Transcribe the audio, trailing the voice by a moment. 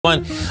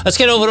Let's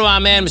get over to our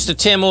man, Mr.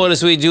 Tim Ord,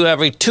 as we do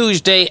every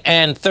Tuesday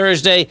and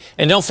Thursday.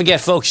 And don't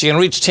forget, folks, you can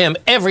reach Tim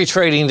every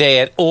trading day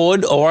at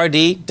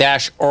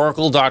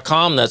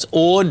ord-oracle.com. That's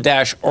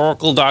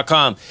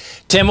ord-oracle.com.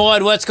 Tim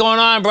Ord, what's going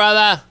on,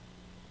 brother?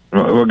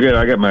 Well, good.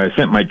 I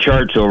sent my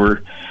charts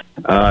over.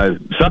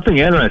 Something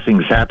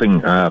interesting is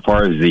happening as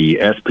far as the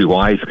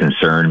SPY is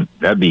concerned.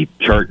 That'd be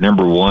chart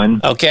number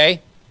 1.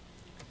 Okay.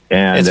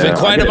 And it's been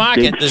quite a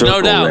market, there's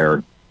no doubt.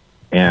 There.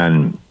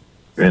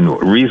 And the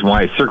reason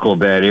why I circled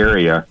that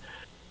area,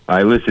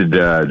 I listed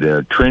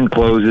the trend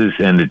closes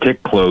and the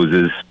tick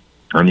closes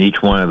on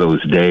each one of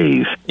those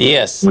days.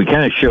 Yes. We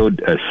kind of showed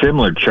a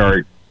similar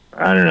chart.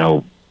 I don't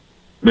know.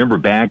 Remember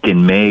back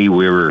in May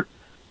we were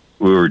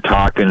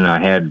talking, and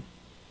I had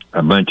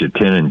a bunch of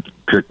 10 and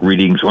trick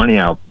readings. Well,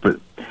 anyhow, but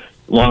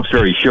long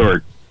story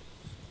short,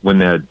 when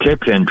the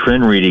ticks and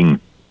trend reading,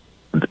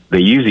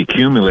 they usually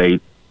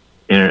accumulate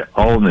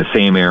all in the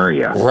same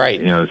area. Right.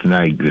 You know, it's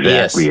not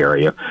exactly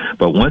area.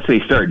 But once they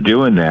start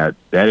doing that,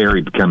 that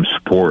area becomes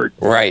support.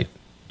 Right.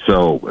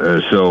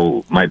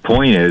 So my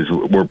point is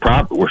we're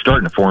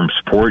starting to form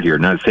support here.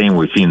 Not saying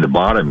we've seen the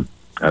bottom,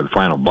 the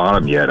final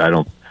bottom yet. I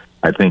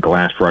think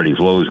last Friday's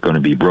low is going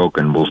to be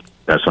broken.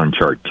 That's on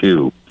chart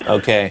 2.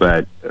 Okay.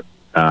 But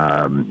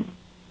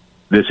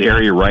this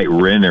area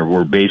we're in there,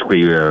 we're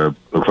basically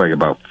looks like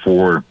about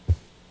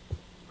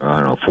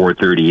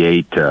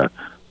 438 to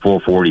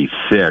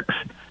 446.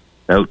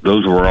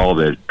 Those were all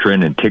the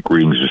trend and tick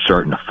readings are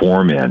starting to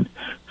form in.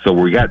 So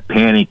we got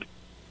panic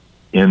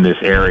in this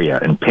area,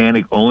 and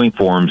panic only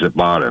forms at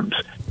bottoms.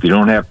 If you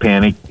don't have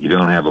panic, you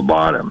don't have a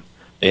bottom.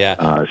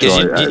 Yeah.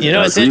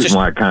 It's the reason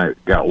why I kind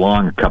of got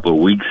long a couple of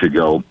weeks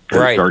ago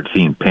to start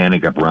seeing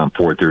panic up around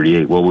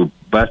 438. Well, we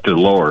busted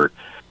lower,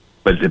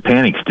 but the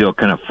panic still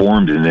kind of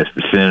formed in this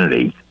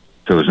vicinity.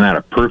 So it's not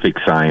a perfect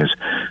science,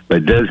 but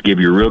it does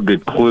give you a real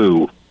good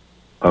clue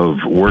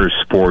of where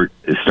support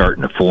is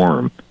starting to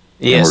form.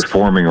 Yes. And we're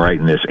forming right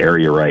in this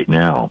area right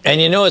now. And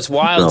you know what's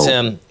wild,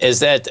 Tim, is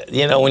that,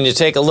 when you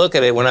take a look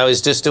at it, when I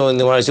was doing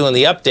the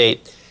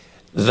update,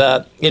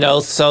 the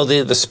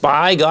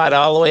SPY got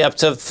all the way up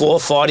to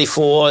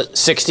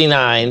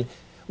 444.69,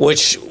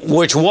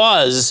 which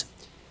was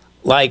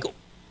like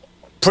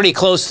pretty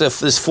close to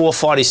this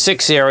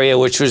 446 area,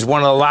 which was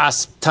one of the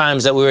last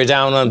times that we were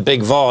down on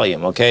big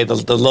volume, okay,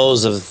 the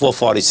lows of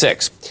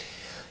 446.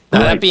 Now,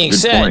 that being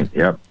said,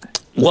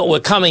 what we're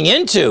coming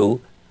into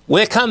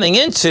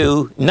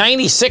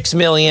 96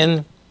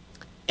 million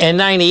and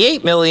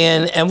 98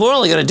 million, and we're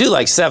only going to do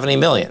like 70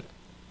 million.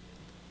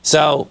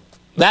 So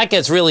that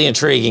gets really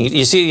intriguing.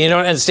 You see,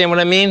 understand what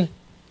I mean?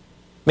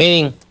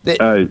 Meaning that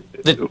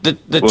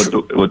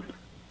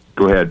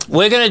go ahead.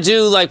 We're going to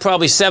do like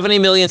probably 70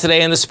 million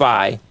today in the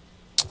SPY,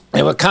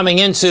 and we're coming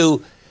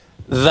into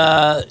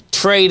the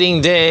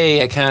trading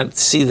day. I can't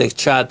see the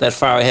chart that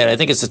far ahead. I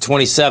think it's the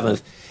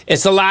 27th.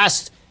 It's the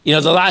last, the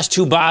last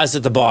 2 bars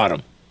at the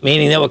bottom,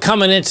 meaning that we're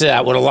coming into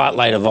that with a lot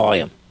lighter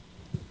volume,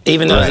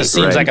 even though it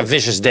seems like a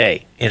vicious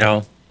day,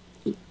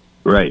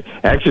 Right.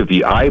 Actually, if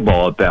you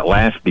eyeball it, that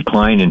last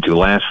decline into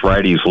last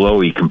Friday's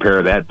low, you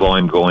compare that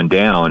volume going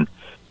down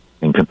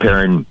and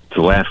comparing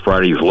to last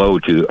Friday's low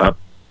to up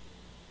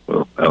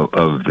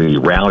of the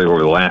rally over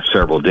the last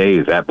several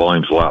days, that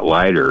volume's a lot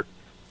lighter.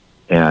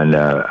 And,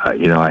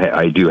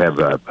 I do have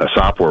a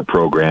software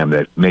program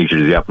that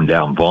measures the up and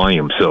down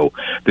volume. So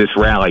this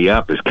rally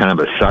up is kind of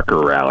a sucker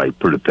rally,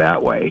 put it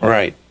that way.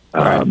 Right.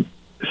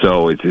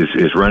 So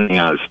it's running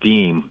out of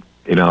steam.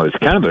 It's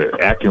kind of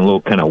acting a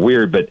little kind of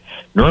weird, but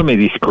normally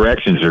these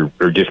corrections are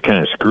just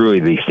kind of screwy.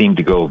 They seem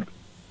to go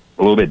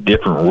a little bit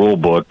different rule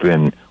book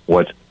than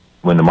when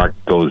the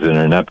market goes in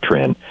an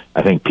uptrend.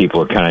 I think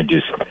people are kind of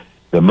just,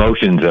 the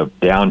motions of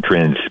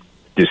downtrends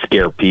just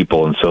scare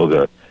people, and so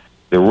the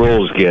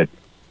rules get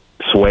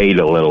swayed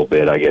a little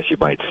bit, I guess you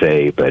might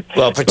say. But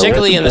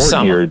particularly in the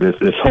summer, here,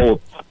 this whole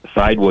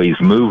sideways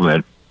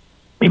movement,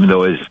 even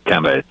though it's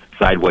kind of a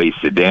sideways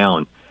to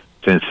down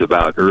since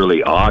about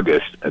early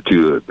August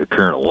to the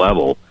current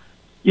level,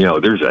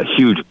 there's a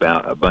huge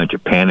a bunch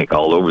of panic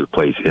all over the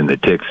place in the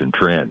ticks and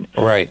trend.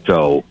 Right.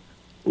 So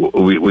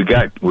we're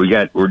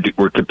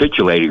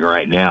capitulating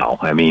right now.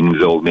 I mean,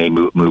 though it may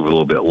move a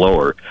little bit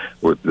lower,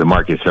 the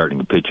market's starting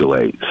to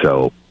capitulate.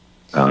 So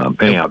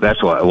anyhow,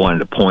 that's what I wanted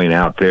to point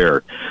out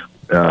there.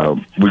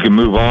 We can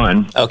move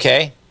on.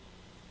 Okay.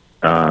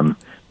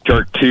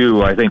 Chart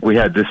 2, I think we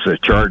had a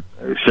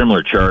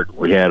similar chart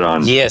we had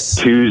on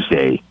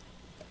Tuesday.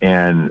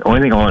 And the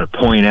only thing I want to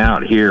point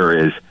out here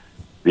is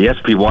the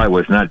SPY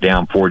was not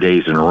down 4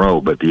 days in a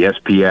row, but the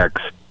SPX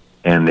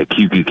and the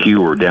QQQ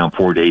were down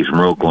 4 days in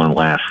a row going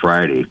last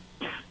Friday.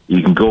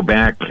 You can go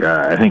back,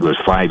 I think it was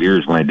 5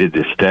 years when I did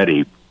this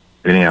study.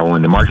 Anyhow,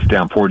 when the market's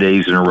down 4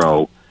 days in a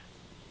row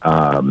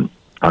on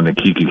the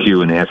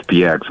QQQ and the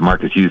SPX,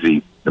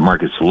 the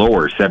market's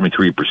lower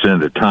 73%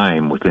 of the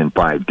time within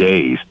 5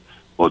 days.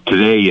 Well,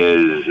 today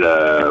is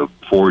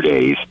 4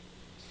 days,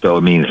 so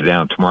it means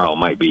down tomorrow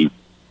might be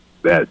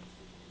that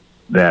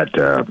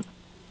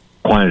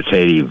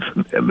quantitative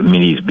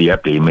needs to be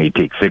updated. It may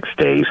take 6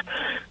 days.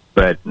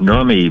 But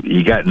normally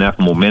you got enough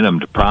momentum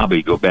to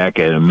probably go back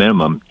at a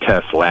minimum,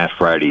 test last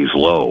Friday's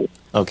low.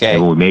 Okay.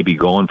 And we may be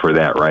going for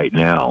that right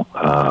now.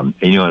 And,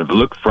 if you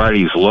look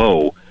Friday's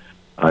low,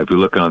 if you're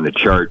looking on the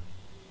chart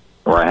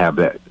where I have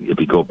that, if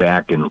you go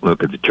back and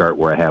look at the chart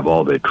where I have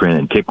all the trend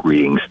and tick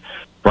readings,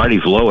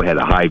 Friday's low had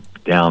a high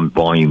down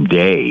volume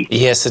day.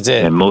 Yes, it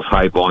did. And most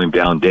high volume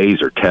down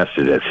days are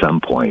tested at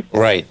some point.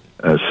 Right.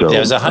 So it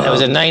was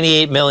a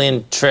 98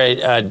 million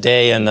trade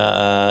day in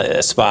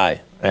the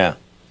SPY. Yeah.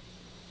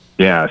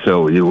 Yeah,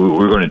 so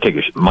we're going to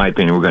take my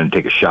opinion, we're going to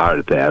take a shot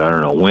at that. I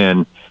don't know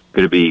when.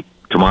 Could it be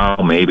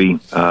tomorrow? Maybe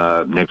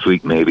next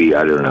week? Maybe,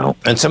 I don't know.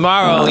 And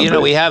tomorrow,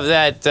 we have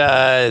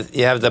that.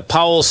 You have the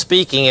Powell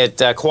speaking at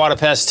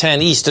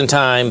 10:15 Eastern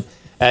time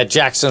at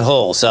Jackson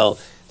Hole. So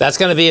that's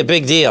going to be a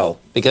big deal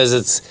because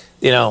it's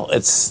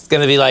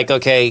going to be like,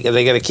 okay, are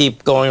they going to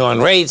keep going on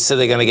rates? Are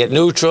they going to get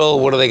neutral?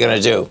 What are they going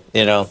to do?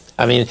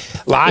 I mean,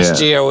 last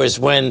year was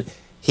when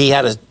he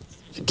had to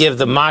give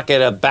the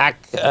market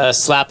a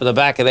slap in the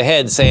back of the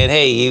head saying,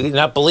 hey, you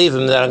not believe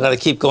him that I'm going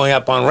to keep going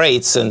up on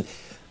rates. And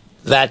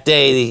that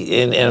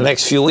day, in the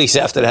next few weeks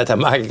after that, the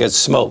market got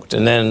smoked.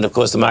 And then, of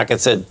course, the market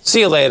said,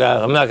 see you later.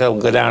 I'm not going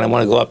to go down. I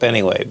want to go up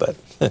anyway. But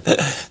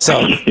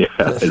so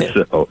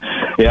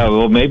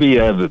well, maybe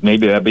that'd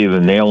be the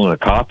nail in the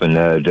coffin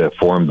to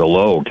form the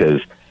low,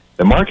 because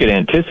the market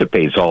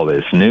anticipates all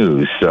this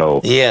news.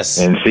 So yes,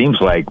 and it seems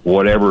like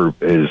whatever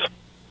is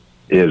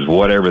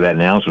whatever that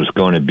announcement's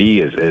going to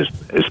be is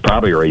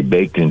probably already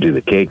baked into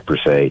the cake, per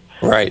se.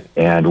 Right.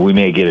 And we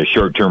may get a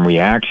short-term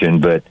reaction,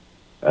 but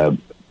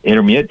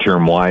intermediate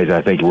term-wise,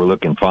 I think we're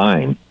looking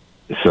fine.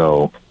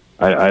 So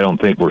I don't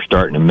think we're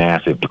starting a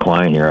massive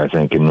decline here. I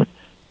think, and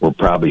we're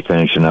probably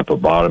finishing up a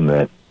bottom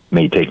that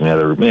may take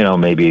another,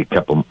 maybe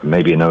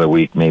another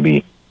week,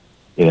 maybe,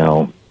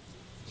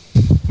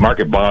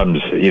 market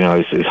bottoms,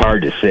 it's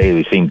hard to say.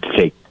 They seem to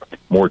take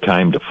more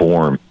time to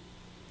form.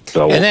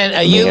 So, and then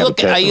are you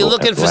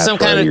looking for some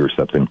kind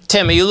of,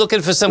 Tim, are you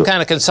looking for some kind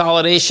of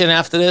consolidation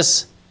after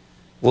this?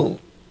 Well,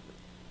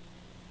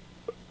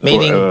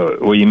 meaning,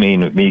 what do you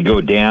mean? Me go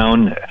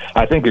down?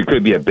 I think there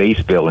could be a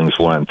base building is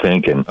what I'm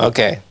thinking.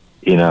 Okay.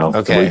 We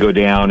go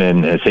down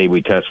and say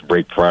we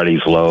break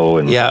Friday's low,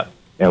 and and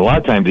a lot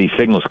of times these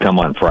signals come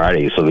on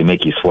Friday, so they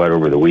make you sweat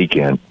over the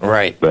weekend.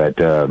 Right. But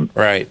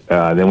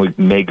then we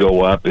may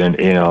go up, and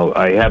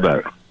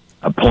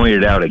I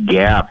pointed out a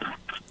gap.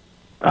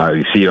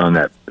 You see it on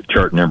that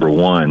chart number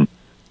 1.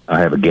 I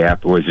have a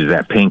gap, which is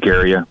that pink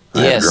area.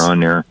 I have drawn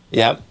there.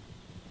 Yep.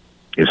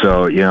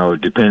 So,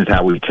 it depends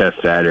how we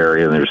test that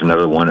area, and there's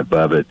another one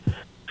above it.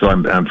 So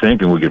I'm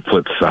thinking we could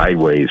flip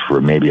sideways for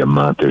maybe a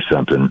month or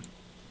something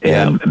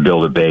and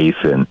build a base.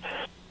 And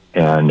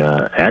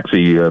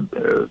actually, I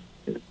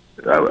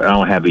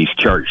don't have these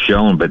charts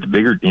shown, but the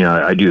bigger,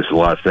 I do a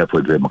lot of stuff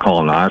with the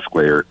McClellan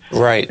Oscillator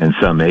and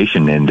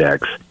Summation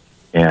Index.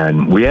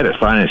 And we had a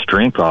sign of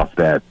strength off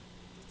that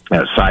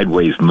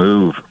sideways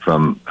move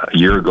from a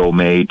year ago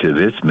May to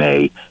this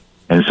May,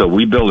 and so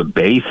we built a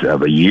base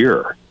of a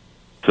year.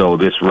 So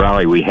this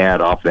rally we had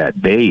off that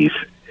base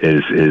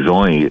is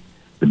only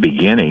the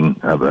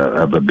beginning of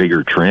a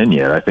bigger trend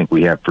yet. I think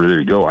we have further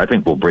to go. I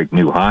think we'll break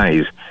new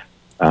highs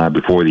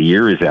before the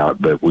year is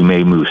out, but we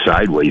may move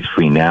sideways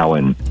between now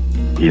and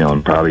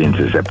and probably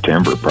into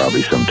September,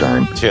 probably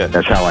sometime. Sure.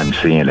 That's how I'm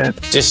seeing it.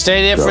 Just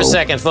stay there for a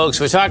second, folks.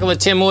 We're talking with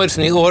Tim Wood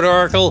from the Ord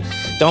Oracle.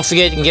 Don't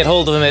forget, you can get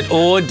hold of him at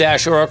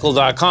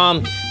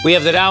ord-oracle.com. We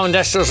have the Dow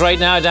Industrials right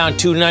now down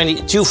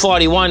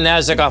 241,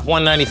 NASDAQ off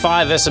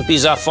 195,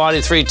 S&P's off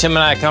 43. Tim and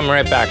I are coming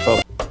right back,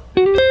 folks.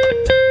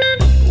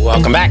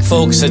 Welcome back,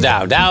 folks, to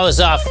Dow. Dow is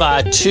off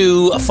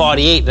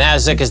 248.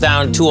 NASDAQ is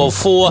down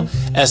 204.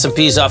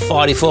 S&P's off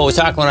 44. We're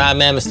talking with our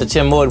man, Mr.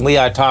 Tim Wood, and we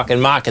are talking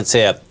markets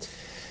here.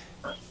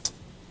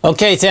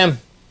 Okay, Tim.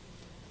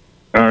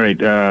 All right.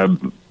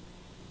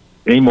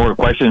 Any more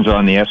questions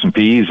on the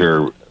S&Ps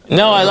or?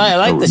 No, I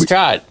like this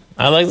chart.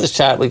 I like this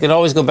chart. We can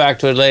always go back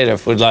to it later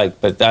if we'd like,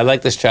 but I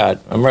like this chart.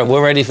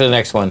 We're ready for the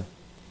next one.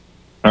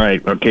 All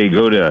right. Okay,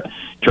 go to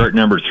chart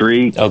number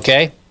 3.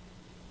 Okay.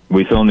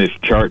 We've shown this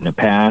chart in the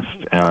past.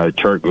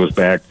 Chart goes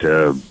back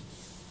to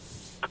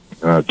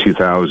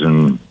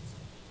 2000.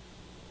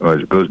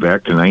 It goes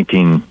back to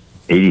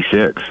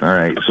 1986. All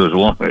right. So it's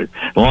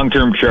a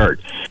long-term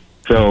chart.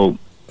 So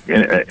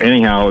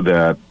anyhow,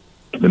 the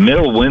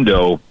middle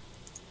window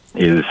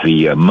is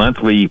the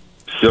monthly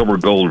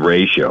silver-gold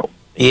ratio.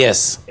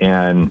 Yes.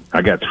 And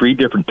I got 3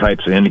 different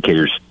types of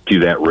indicators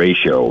to that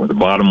ratio. The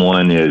bottom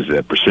one is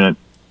percent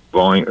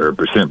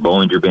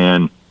Bollinger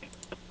Band.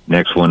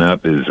 Next one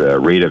up is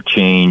rate of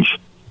change,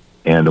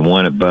 and the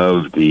one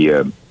above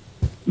the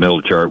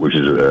middle chart, which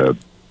is a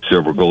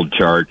silver-gold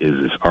chart,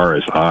 is this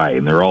RSI,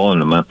 and they're all in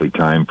the monthly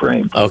time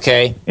frame.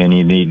 Okay. And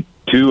you need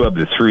 2 of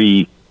the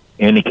 3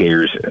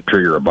 indicators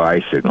trigger a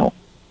buy signal,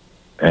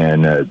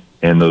 and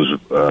those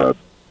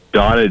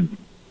dotted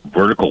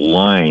vertical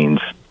lines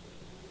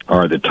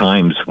are the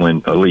times when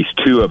at least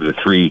 2 of the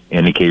 3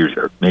 indicators,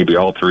 or maybe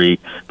all 3,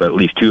 but at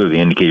least 2 of the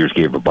indicators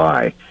gave a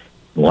buy.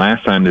 The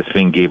last time this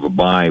thing gave a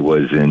buy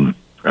was in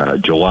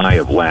July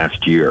of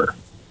last year.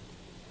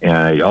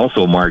 And it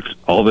also marks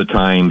all the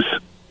times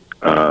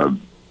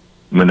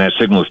when that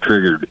signal is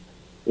triggered,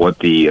 what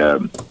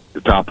the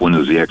top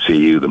window is the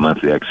XAU, the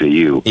monthly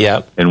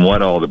XAU, and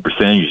what all the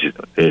percentage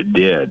it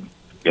did.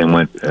 And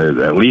what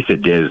at least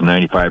it did is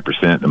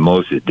 95%. The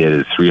most it did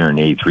is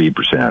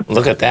 383%.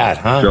 Look at that,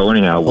 huh? So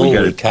anyhow, we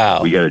got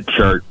a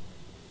chart.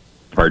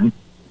 Pardon?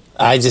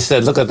 I just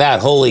said, look at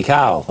that. Holy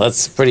cow.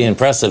 That's pretty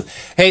impressive.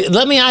 Hey,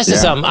 let me ask you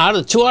something.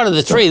 Two out of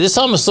the three, this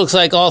almost looks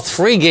like all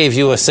three gave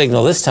you a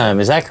signal this time.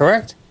 Is that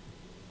correct?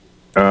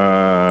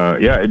 Yeah,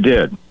 it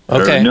did.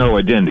 Okay. No,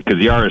 it didn't, because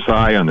the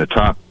RSI on the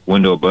top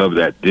window above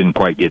that didn't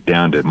quite get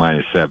down to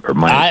 -7 or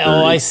 -30.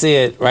 Oh, I see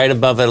it right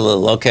above it a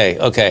little. Okay,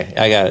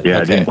 I got it. Yeah,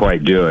 okay. It didn't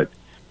quite do it.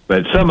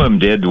 But some of them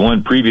did. The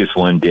one previous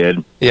one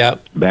did. Yeah.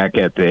 Back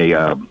at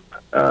the,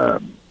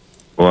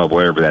 well,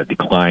 whatever that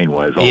decline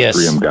was, all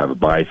three of them got a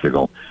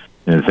bicycle,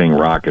 and the thing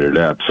rocketed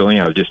up. So,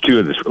 anyhow, just two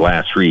of the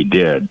last three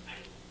did.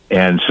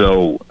 And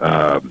so,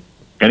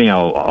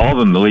 anyhow, all of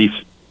them at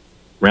least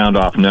round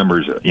off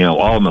numbers,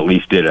 all of them at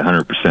least did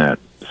 100%.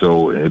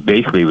 So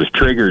basically it was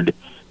triggered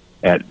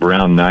at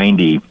around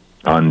 90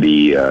 on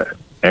the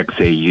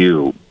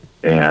XAU,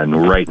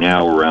 and right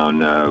now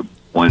around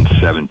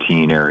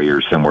 117 area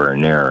or somewhere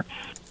in there.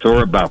 So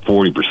we're about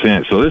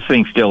 40%. So this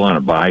thing's still on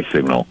a buy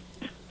signal.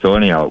 So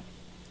anyhow,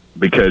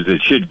 because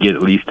it should get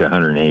at least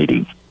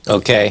 180.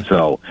 Okay.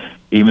 So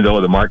even though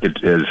the market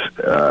is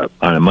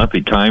on a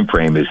monthly time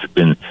frame has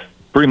been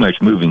pretty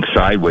much moving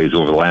sideways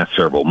over the last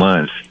several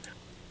months.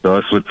 So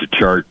let's look at the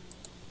chart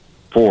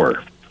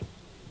 4.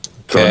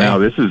 So now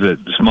this is a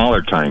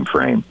smaller time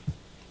frame.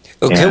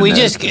 Can we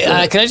just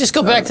can I just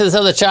go back to this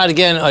other chart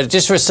again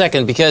just for a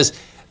second, because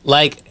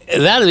like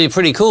that'd be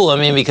pretty cool. I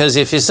mean, because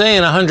if you're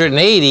saying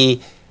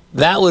 180,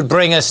 that would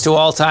bring us to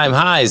all-time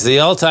highs. The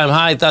all-time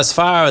high thus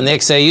far in the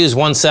XAU is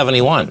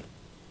 171.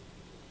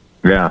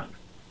 Yeah,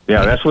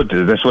 that's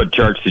what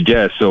chart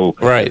suggests. So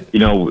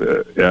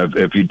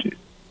if you.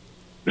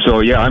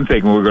 So, I'm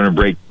thinking we're going to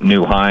break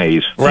new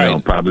highs,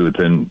 probably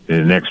within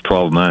the next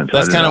 12 months.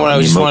 That's kind of what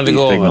I just wanted to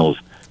go over.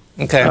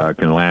 Okay.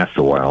 Can last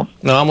a while.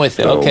 No, I'm with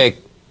you. So, okay,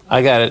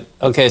 I got it.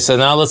 Okay, so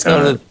now let's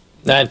go to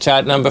that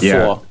chart number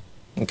 4.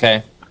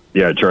 Okay.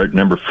 Yeah, chart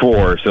number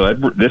 4. So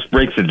this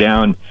breaks it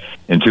down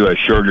into a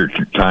shorter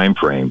time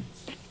frame.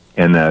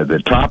 And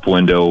the top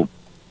window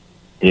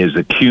is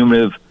the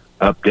cumulative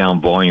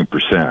up-down volume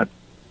percent.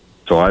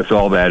 So that's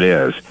all that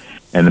is.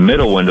 And the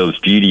middle window is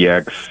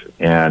GDX,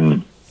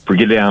 and we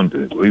get down,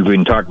 we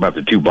can talk about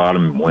the two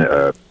bottom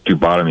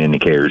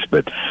indicators,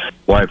 but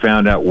what I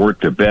found out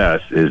worked the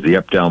best is the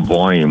up-down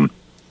volume,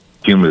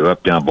 cumulative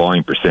up-down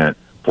volume percent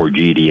for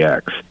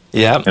GDX.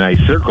 Yeah. And I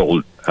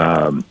circled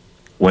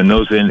when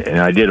those and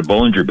I did a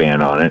Bollinger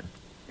Band on it,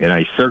 and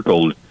I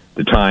circled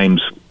the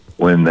times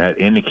when that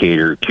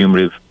indicator,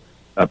 cumulative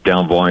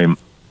up-down volume,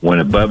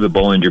 went above the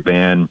Bollinger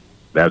Band,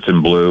 that's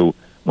in blue.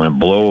 Went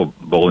below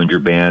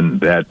Bollinger Band,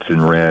 that's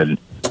in red,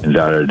 and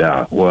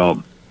da-da-da.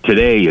 Well,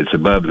 today, it's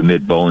above the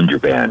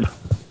mid-Bollinger Band.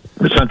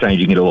 But sometimes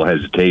you get a little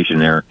hesitation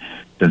there.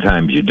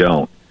 Sometimes you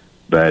don't.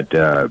 But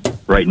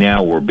right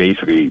now, we're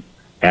basically,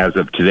 as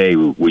of today,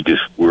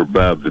 we're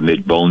above the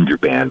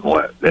mid-Bollinger Band.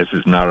 This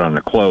is not on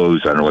the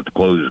close. I don't know what the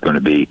close is going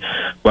to be,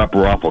 but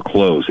we're awful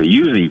close.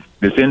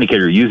 This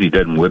indicator usually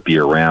doesn't whip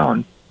you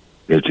around.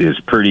 It's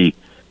pretty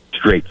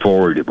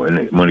straightforward.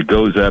 When it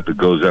goes up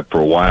for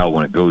a while.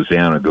 When it goes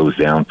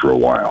down for a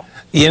while.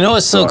 You know,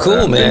 it's so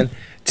cool, man.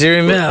 Do you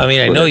remember? I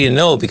mean, I know you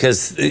know,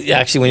 because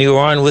actually when you were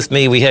on with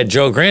me, we had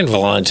Joe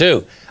Granville on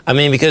too. I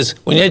mean, because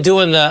when you're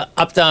doing the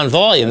up-down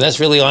volume, that's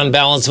really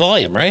on-balance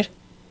volume, right?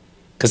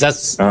 Because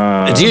that's...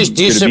 could it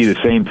be the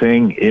same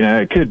thing?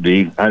 It could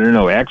be. I don't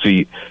know.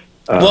 Actually,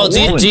 Joe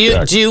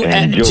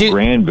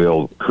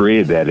Granville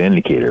created that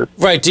indicator.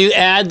 Right. Do you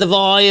add the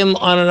volume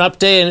on an up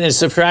day and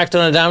subtract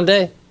on a down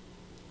day?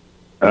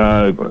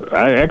 I don't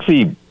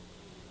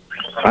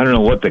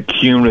know what the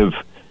cumulative,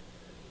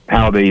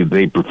 how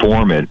they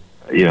perform it.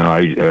 So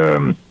I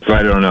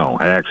don't know.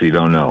 I actually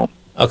don't know.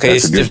 Okay,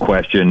 that's a good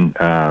question.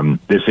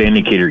 This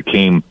indicator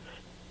came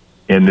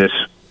in this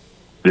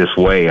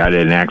way. I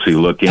didn't actually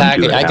look into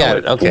how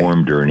it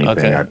formed or anything.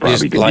 Okay. I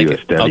probably could do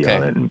a study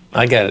on it and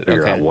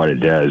figure out what it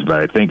does. But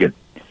I think it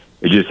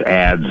just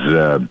adds.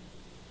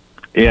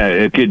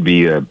 It could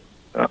be a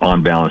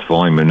on balance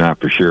volume, but not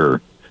for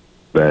sure.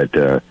 But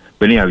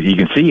anyhow, you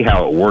can see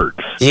how it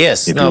works.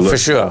 Yes, for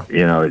sure.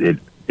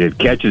 It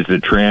catches the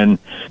trend,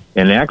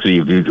 and actually,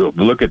 if you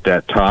look at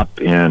that top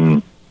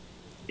in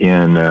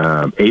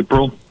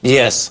April,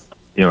 yes,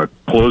 it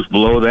closed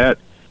below that.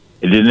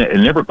 It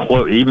never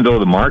closed, even though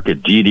the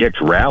market GDX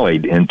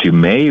rallied into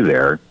May.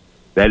 There,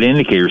 that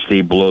indicator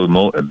stayed below the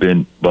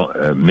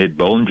mid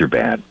Bollinger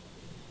Band.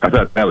 I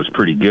thought that was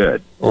pretty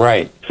good.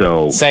 Right.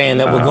 So saying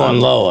that we're going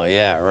lower.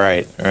 Yeah.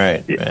 Right.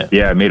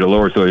 Yeah, it made it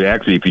lower. So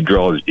actually, if you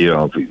draw,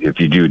 if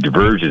you do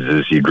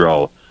divergences, you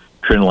draw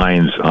trend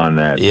lines on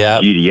that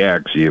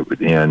GDX.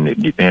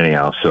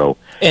 Anyhow, so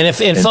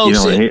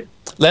folks,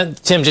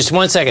 Tim, just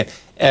 1 second.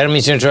 I don't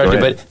mean to interrupt you,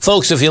 but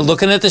folks, if you're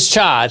looking at this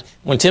chart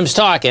when Tim's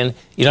talking,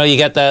 you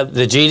got the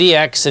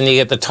GDX and you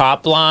get the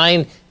top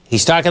line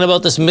He's talking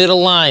about this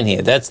middle line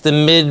here. That's the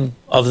mid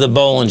of the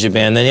Bollinger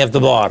Band. Then you have the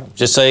bottom,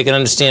 just so you can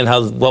understand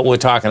what we're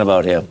talking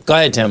about here. Go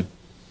ahead, Tim.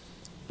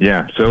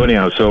 Yeah. So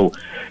anyhow,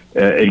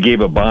 it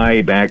gave a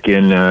buy back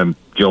in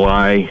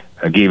July.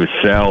 It gave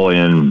a sell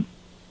in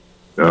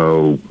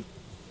August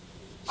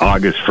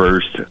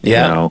 1st.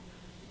 Yeah. You know,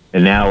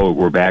 and now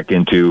we're back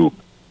into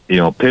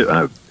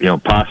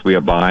possibly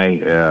a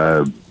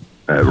buy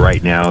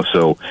right now.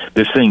 So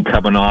this thing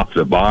coming off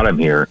the bottom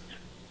here,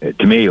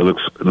 to me, it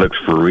looks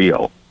for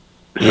real.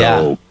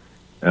 Yeah.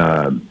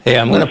 So, hey,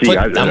 I'm going to put.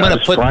 I'm going to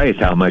put. Surprised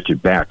how much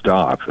it backed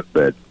off,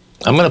 but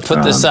I'm going to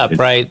put this up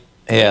right.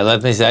 Yeah,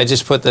 let me see. I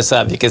just put this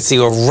up. You can see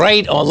we're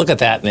right on. Look at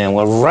that, man.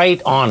 We're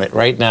right on it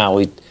right now.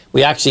 We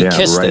actually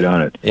kissed right it.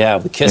 on it. Yeah,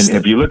 we kissed and it.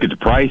 If you look at the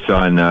price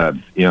on,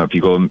 if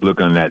you go and look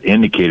on that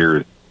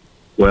indicator,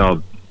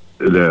 well,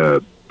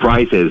 the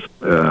price is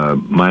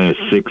minus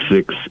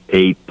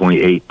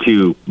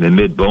 668.82. The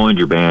mid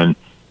Bollinger Band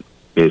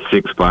is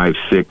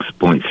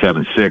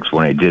 656.76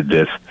 when I did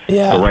this.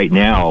 Yeah. But right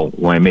now,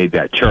 when I made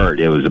that chart,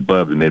 it was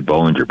above the mid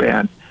Bollinger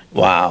Band.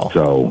 Wow.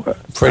 So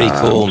pretty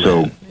cool.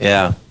 So man.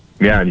 Yeah.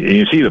 Yeah, and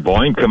you see the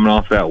volume coming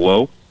off that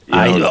low.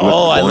 I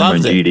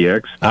loved it.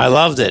 GDX. I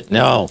loved it.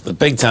 No,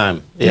 big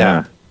time.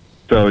 Yeah.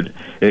 So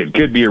it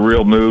could be a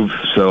real move.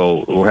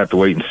 So we'll have to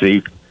wait and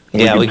see.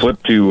 Yeah, we can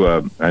flip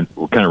to.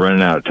 We're kind of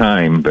running out of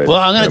time, but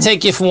I'm going to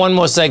take you for one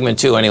more segment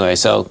too. Anyway,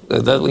 so we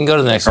can go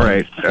to the next one. All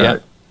right. Yeah.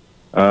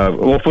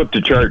 We'll flip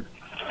to chart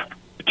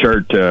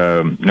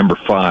number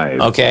 5.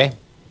 Okay.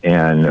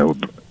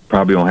 And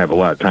probably won't have a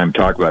lot of time to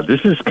talk about it.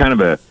 This is kind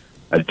of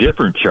a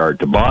different chart.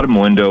 The bottom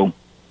window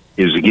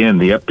is again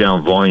the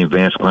up-down volume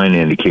advanced line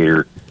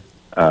indicator.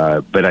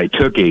 But I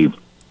took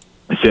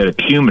instead of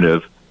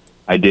cumulative,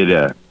 I did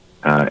a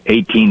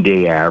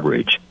 18-day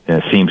average,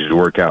 and it seems to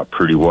work out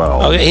pretty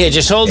well. Okay, here,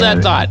 just hold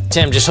that thought,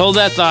 Tim. Just hold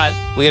that thought.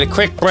 We get a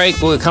quick break.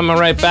 We're coming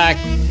right back.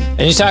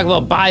 And you talk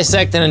about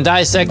bisecting and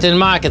dissecting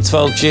markets,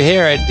 folks. You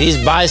hear it.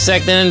 He's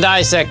bisecting and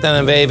dissecting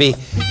them, baby.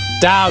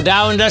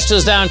 Dow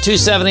Industrial's down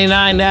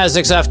 279.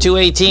 Nasdaq's off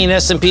 218.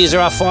 S&Ps are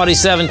off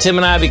 47. Tim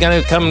and I are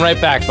going to come right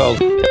back, folks.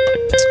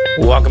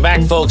 Welcome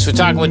back, folks. We're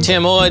talking with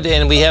Tim Ord,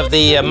 and we have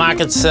the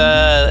markets.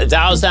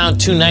 Dow's down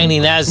 290,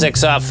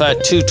 Nasdaq's off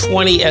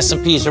 220,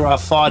 S&Ps are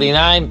off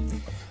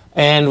 49,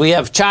 and we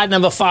have chart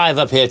number 5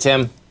 up here,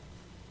 Tim.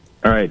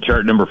 All right,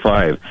 chart number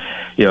 5.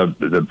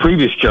 The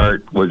previous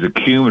chart was a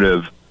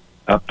cumulative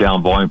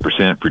up-down volume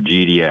percent for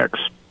GDX.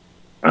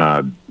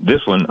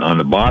 This one on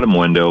the bottom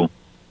window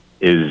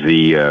is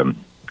the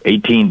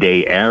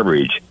 18-day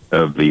average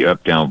of the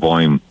up-down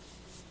volume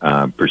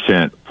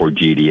percent for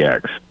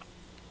GDX.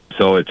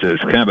 So it's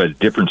kind of a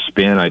different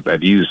spin.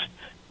 I've used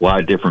a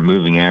lot of different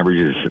moving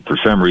averages. For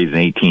some reason,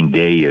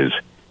 18-day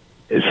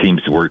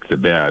seems to work the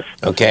best.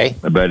 Okay.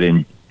 But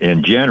in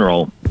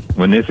general,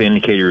 when this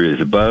indicator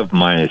is above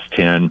minus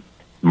 10,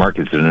 the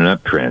market's in an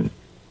uptrend.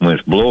 When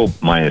it's below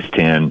minus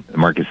 10, the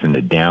market's in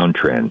the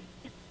downtrend.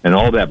 And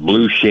all that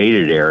blue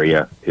shaded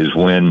area is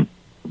when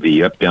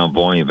the up-down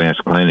volume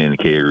advanced client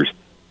indicators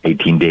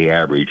 18-day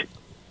average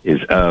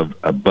is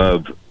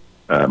above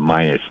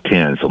minus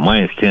 10. So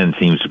minus 10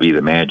 seems to be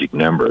the magic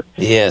number.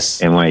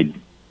 Yes. And when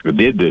I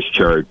did this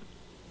chart,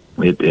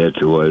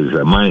 it was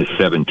minus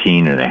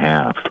 17 and a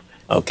half.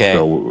 Okay.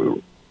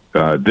 So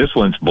this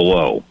one's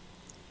below,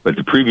 but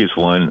the previous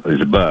one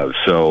is above.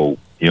 So,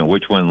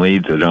 which one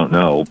leads, I don't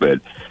know, but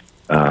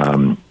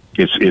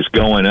it's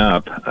going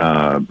up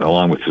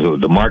along with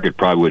the market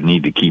probably would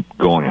need to keep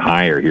going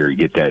higher here to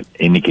get that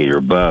indicator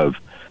above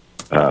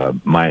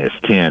minus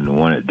 10. And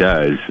when it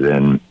does,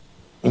 then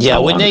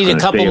yeah, we need a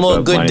couple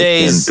more good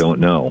days. 10,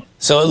 don't know.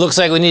 So it looks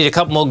like we need a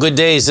couple more good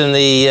days in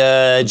the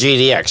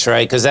GDX,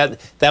 right? Because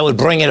that would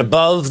bring it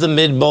above the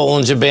mid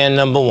Bollinger Band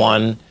number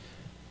 1,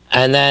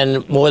 and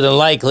then more than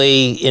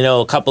likely,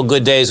 a couple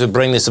good days would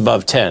bring this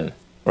above 10,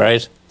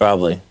 right?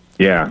 Probably.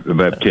 Yeah,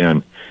 above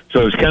 10.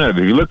 So it's kind of,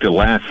 if you look at the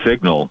last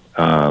signal,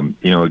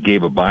 it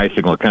gave a buy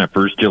signal kind of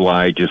 1st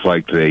July, just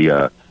like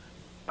the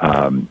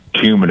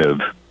cumulative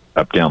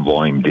up-down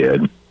volume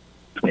did.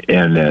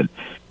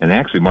 And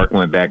actually, market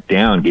went back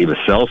down, gave a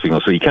sell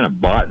signal, so you kind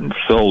of bought and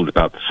sold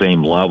about the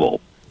same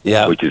level,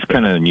 which is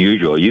kind of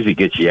unusual. It usually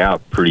gets you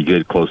out pretty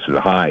good close to the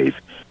highs.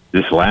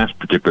 This last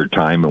particular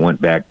time, it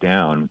went back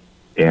down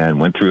and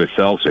went through a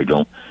sell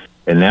signal,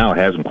 and now it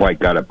hasn't quite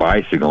got a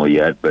buy signal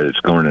yet, but it's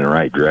going in the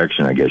right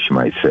direction, I guess you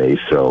might say.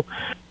 So,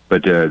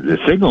 but the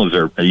signals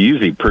are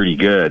usually pretty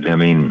good. I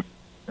mean,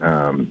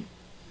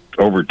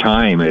 over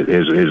time, it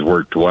has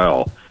worked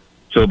well.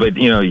 So, but,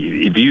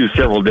 if you use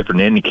several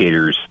different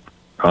indicators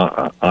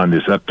on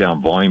this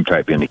up-down volume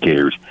type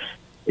indicators,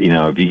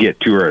 if you get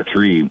 2 or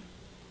 3,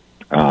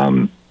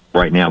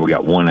 right now we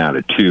got 1 out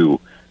of 2,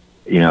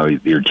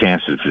 your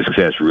chances of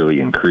success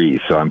really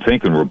increase. So I'm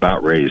thinking we're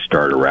about ready to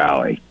start a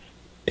rally.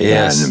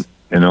 Yes.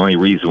 And the only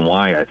reason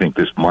why I think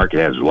this market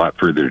has a lot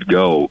further to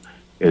go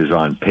is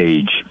on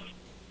page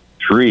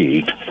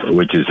 3,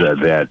 which is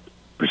that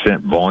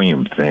percent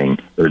volume thing,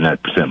 or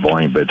not percent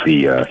volume, but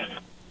the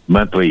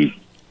monthly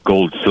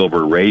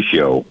gold-silver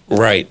ratio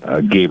right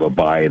gave a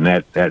buy, and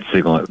that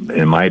signal,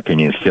 in my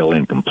opinion, is still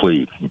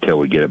incomplete until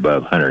we get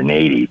above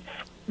 180,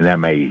 and that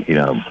may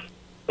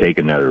take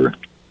another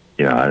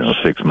I don't know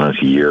 6 months,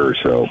 a year or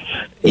so.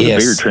 The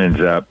bigger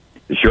trend's up.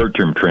 The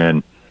short-term trend,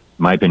 in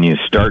my opinion,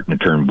 is starting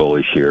to turn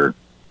bullish here.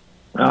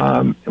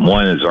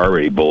 One is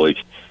already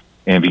bullish,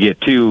 and if you get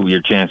two,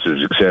 your chances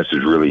of success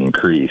is really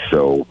increased.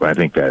 So I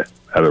think that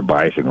other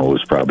buy signal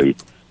is probably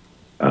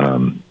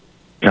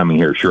coming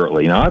here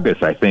shortly. In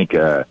August, I think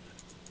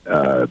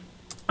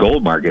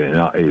gold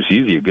market is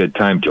usually a good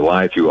time,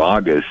 July through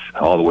August,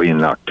 all the way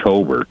in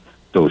October.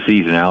 So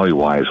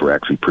seasonality-wise, we're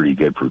actually pretty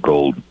good for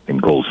gold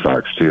and gold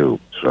stocks too.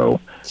 So,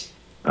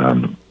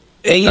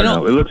 hey, it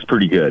looks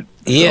pretty good.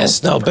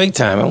 Yes, no, big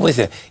time. I'm with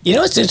you. You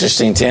know what's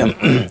interesting, Tim?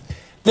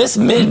 This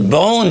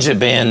mid-Bollinger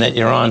Band that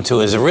you're on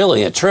to is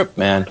really a trip,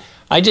 man.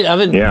 I've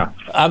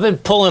been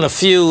pulling a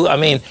few. I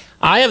mean,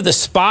 I have the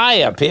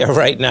SPY up here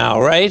right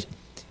now, right?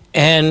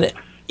 And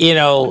you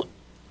got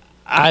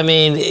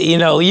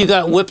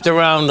whipped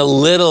around a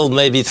little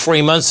maybe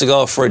 3 months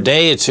ago for a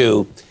day or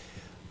two.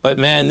 But,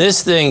 man,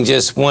 this thing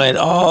just went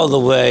all the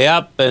way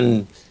up,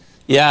 and,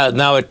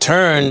 now it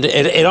turned.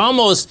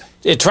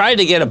 It tried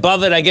to get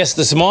above it, I guess,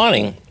 this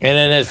morning, and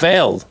then it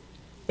failed.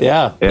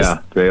 Yeah. Yeah,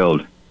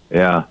 failed.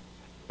 Yeah.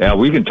 Yeah,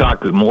 we can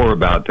talk more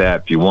about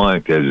that if you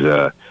want,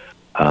 because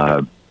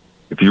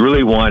if you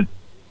really want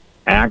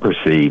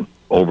accuracy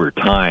over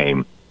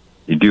time,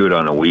 you do it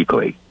on a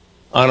weekly.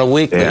 On a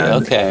weekly,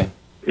 okay.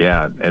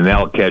 Yeah, and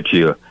that'll catch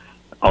you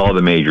all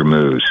the major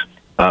moves,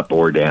 up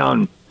or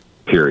down,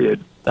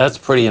 period. That's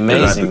pretty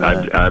amazing.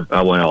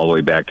 I went all the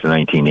way back to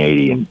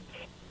 1980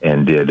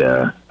 and did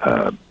a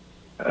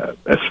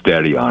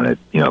study on it,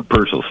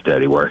 personal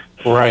study where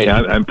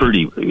I'm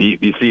pretty.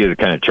 You see the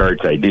kind of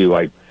charts I do.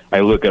 I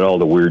look at all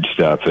the weird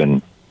stuff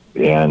and.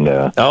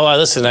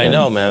 Listen, I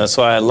know, man. That's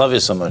why I love you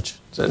so much.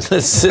 No,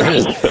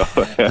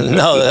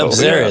 I'm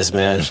serious,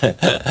 man.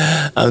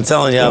 I'm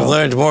telling you, I've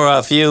learned more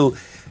off you.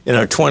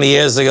 20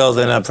 years ago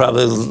than I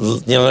probably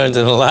learned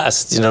in the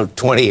last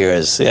 20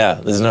 years. Yeah,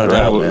 there's no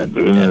doubt,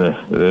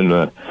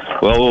 man.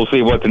 Well, we'll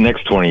see what the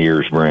next 20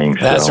 years brings.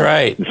 That's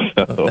right.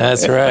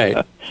 That's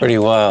right. Pretty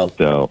wild.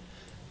 Well,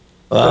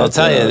 I'll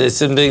tell you, it's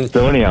been.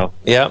 So anyhow,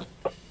 yeah,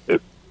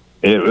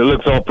 it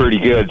looks all pretty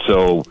good.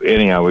 So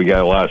anyhow, we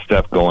got a lot of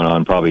stuff going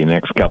on probably the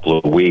next couple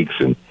of weeks,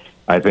 and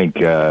I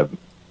think I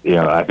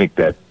think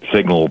that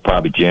signal will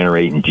probably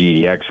generate in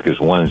GDX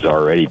because one's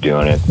already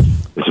doing it.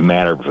 It's a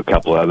matter of a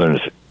couple of others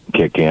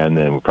kick in,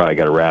 then we probably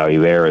got a rally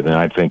there. And then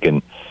I'm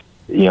thinking,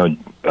 the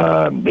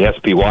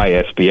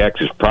SPY,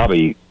 SPX is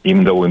probably,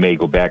 even though we may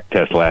go back to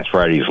test last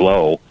Friday's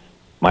low,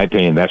 my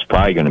opinion, that's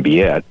probably going to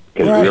be it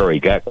because we already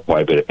got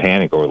quite a bit of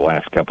panic over the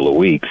last couple of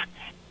weeks.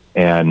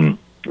 And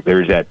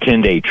there's that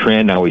 10-day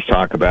trend I always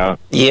talk about.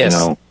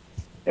 Yes.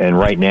 And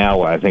right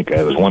now, I think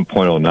it was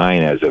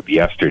 1.09 as of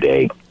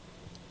yesterday.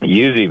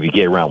 Usually, if you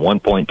get around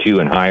 1.2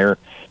 and higher,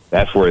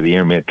 that's where the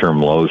intermittent term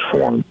lows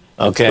form.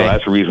 Okay. So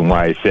that's the reason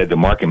why I said the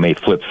market may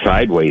flip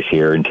sideways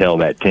here until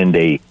that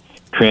 10-day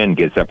trend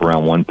gets up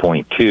around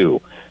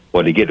 1.2.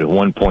 Well, to get to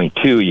 1.2,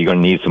 you're going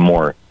to need some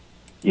more,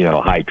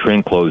 high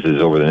trend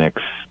closes over the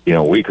next,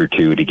 week or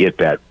two to get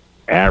that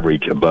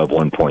average above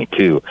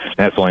 1.2.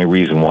 That's the only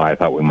reason why I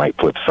thought we might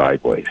flip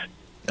sideways.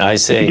 I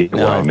see. You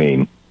know what I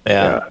mean?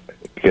 Yeah.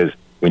 Because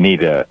we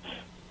need to,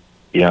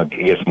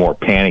 get some more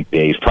panic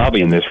days,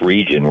 probably in this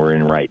region we're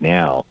in right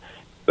now.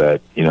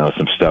 But,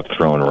 some stuff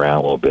thrown around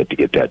a little bit to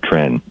get that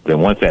trend. Then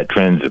once that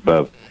trend's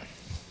above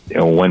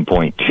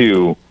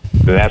 1.2,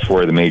 then that's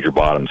where the major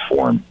bottoms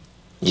form.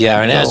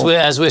 Yeah, and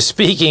as we're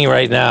speaking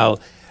right now,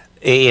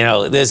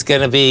 there's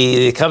going to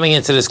be, coming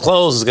into this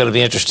close is going to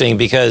be interesting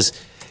because,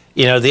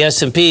 the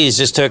S&Ps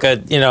just took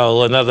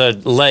another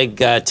leg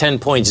 10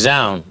 points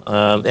down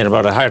in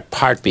about a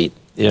heartbeat,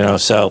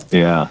 so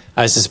yeah.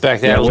 I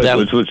suspect that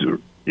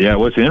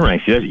what's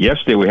interesting,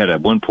 yesterday we had a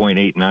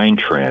 1.89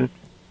 trend.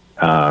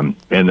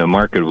 And the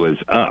market was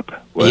up.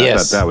 Well,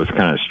 yes. I thought that was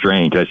kind of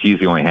strange. That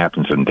usually only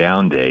happens on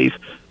down days.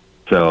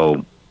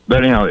 So,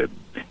 but it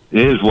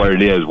is what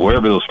it is.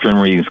 Wherever those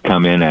trend readings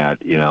come in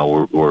at,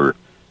 we're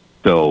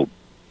so,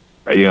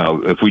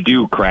 if we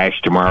do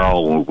crash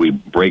tomorrow, we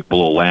break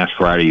below last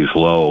Friday's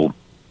low,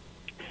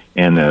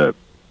 and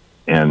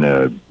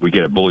we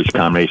get a bullish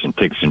combination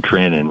ticks and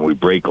trend, and we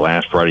break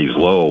last Friday's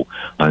low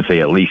on say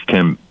at least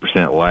 10%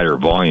 lighter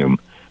volume.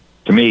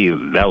 To me,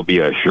 that would be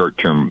a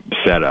short-term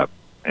setup.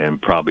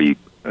 And probably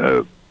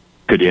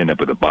could end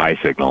up with a buy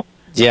signal.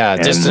 Yeah,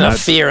 just enough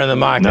fear in the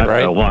market,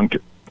 right?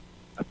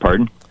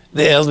 Pardon?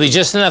 There'll be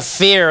just enough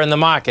fear in the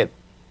market.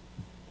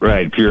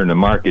 Right, fear in the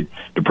market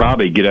to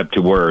probably get up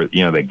to where,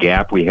 the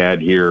gap we had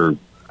here,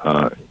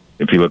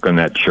 if you look on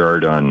that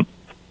chart on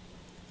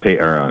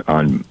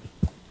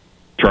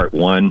chart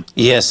 1.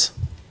 Yes.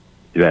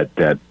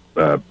 That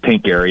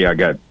pink area I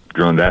got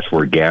drawn, that's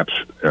where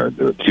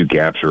the two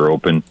gaps are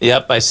open.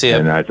 Yep, I see it.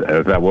 And I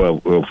thought,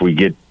 well, if we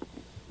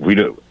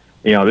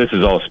this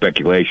is all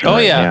speculation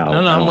right now.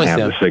 No, I I'm don't with have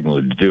you. the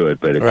signal to do it,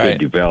 but it could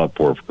develop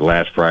where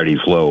last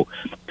Friday's low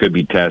could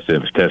be tested.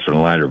 If it's tested on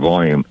a lighter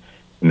volume,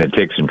 and the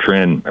ticks and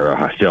trend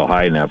are still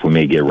high enough, we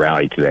may get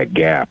rallied to that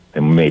gap,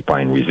 and we may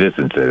find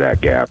resistance to that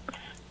gap.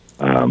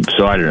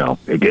 So I don't know.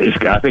 I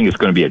think it's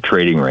going to be a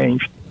trading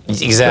range.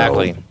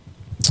 Exactly.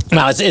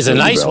 No, it's a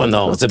nice one,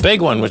 though. It's a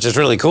big one, which is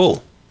really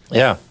cool.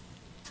 Yeah.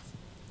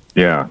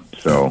 Yeah.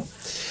 So.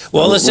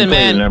 Well, listen, we'll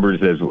play man. The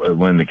numbers as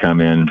when they come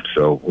in,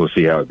 so we'll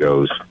see how it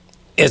goes.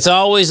 It's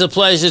always a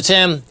pleasure,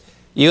 Tim.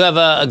 You have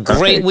a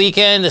great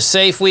weekend, a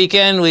safe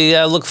weekend. We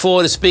look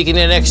forward to speaking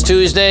to you next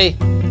Tuesday.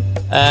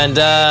 And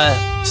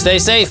stay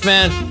safe,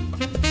 man.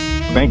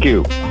 Thank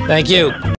you. Thank you.